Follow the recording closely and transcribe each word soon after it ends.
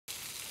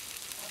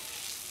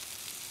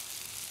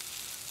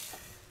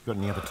Got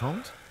any other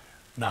tongs?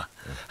 Nah.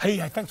 Hey,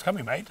 thanks for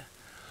coming, mate.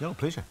 No,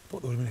 pleasure.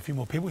 Thought there would have been a few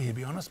more people here, to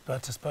be honest,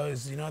 but I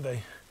suppose, you know,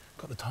 they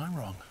got the time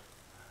wrong.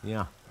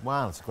 Yeah.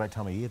 Wow, it's a great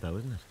time of year, though,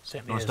 isn't it?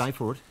 Certainly nice is. day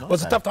for it. Nice Well,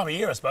 it's a day. tough time of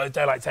year, I suppose.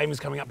 Daylight savings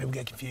coming up, people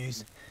get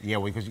confused. Yeah,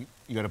 well, because you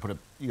got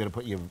to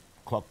put your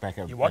clock back.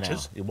 Your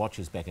watches. Your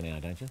watches back an hour,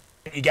 don't you?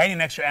 You gain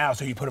an extra hour,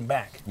 so you put them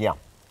back. Yeah.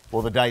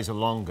 Well, the days are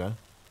longer.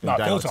 No, it feels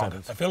daylight longer.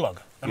 savings. They feel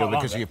longer. They're Yeah, not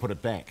because longer. you put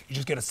it back. You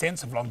just get a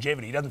sense of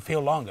longevity. It doesn't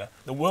feel longer.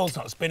 The world's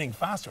not spinning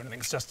faster or anything.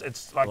 It's just,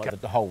 it's like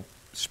The whole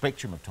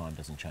spectrum of time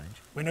doesn't change.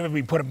 whenever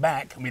we put them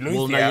back and we lose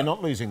Well, the no, hour. you're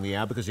not losing the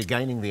hour because you're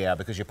gaining the hour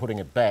because you're putting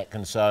it back.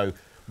 And so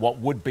what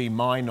would be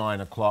my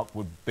 9 o'clock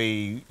would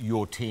be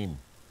your 10.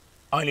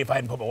 Only if I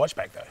hadn't put my watch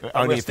back, though.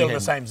 Only We're if you still in the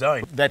hadn't. same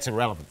zone. That's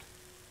irrelevant,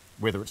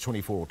 whether it's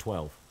 24 or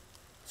 12.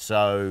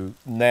 So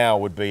now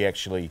would be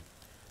actually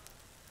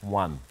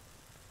 1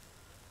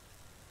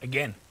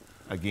 Again.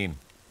 again.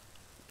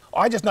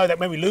 I just know that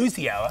when we lose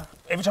the hour,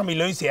 every time we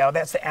lose the hour,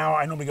 that's the hour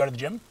I normally go to the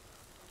gym.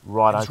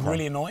 Right, It's okay.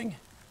 really annoying.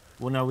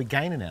 Well, no, we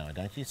gain an hour,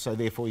 don't you? So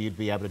therefore you'd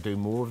be able to do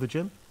more of the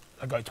gym?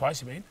 I go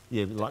twice, you mean?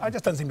 Yeah, like... I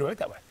just don't seem to work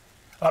that way.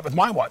 Like with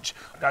my watch,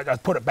 I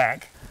put it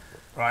back,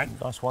 right?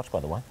 Nice watch, by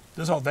the way.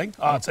 This whole thing.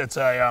 Oh, it's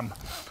a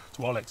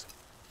Rolex.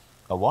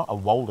 A what? A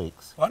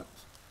Rolex. What?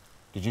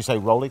 Did you say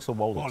Rolex or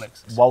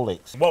Rolex? Rolex.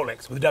 Rolex.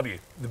 Rolex with a W,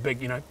 the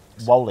big, you know.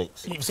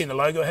 Rolex. You've seen the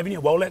logo, haven't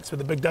you? Rolex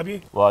with a big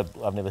W. Well,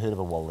 I've never heard of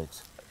a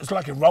Rolex. It's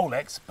like a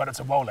Rolex, but it's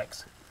a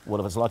Rolex. Well,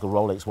 if it's like a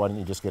Rolex, why didn't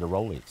you just get a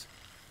Rolex?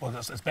 Well,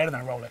 it's better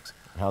than a Rolex.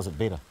 How's it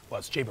better? Well,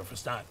 it's cheaper for a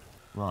start.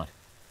 Right.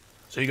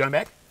 So you're going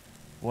back?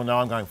 Well, no,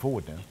 I'm going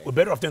forward now. We're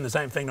better off doing the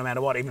same thing no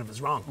matter what, even if it's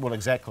wrong. Well,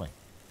 exactly.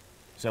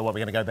 So what, we're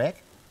going to go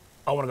back?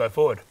 I want to go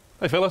forward.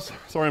 Hey fellas,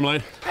 sorry I'm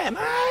late. Hey,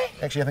 mate.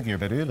 Actually, I think you're a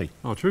bit early.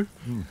 Oh, true?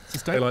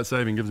 This daylight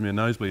saving gives me a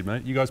nosebleed,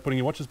 mate. You guys putting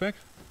your watches back?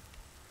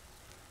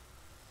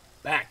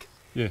 Back.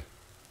 Yeah.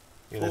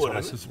 Yeah, Forward,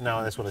 that's what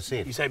no, that's what I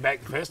said. You say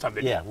back the first time,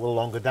 didn't Yeah, you? well,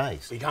 longer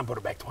days. So you can't put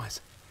it back twice.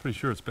 Pretty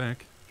sure it's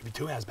back. You'll be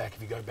 2 hours back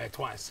if you go back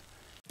twice.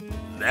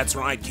 That's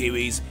right,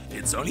 Kiwis.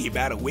 It's only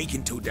about a week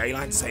until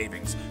daylight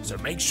savings, so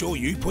make sure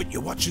you put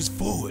your watches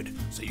forward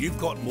so you've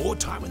got more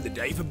time in the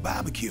day for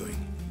barbecuing.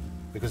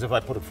 Because if I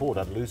put it forward,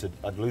 I'd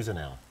lose an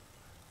hour.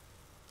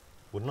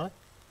 Wouldn't I?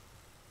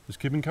 Is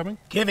Kevin coming?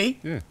 Kevy?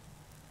 Yeah.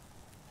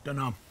 Don't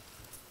know.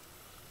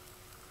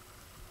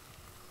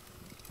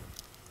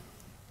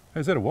 Hey,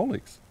 is that a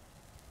Rolex?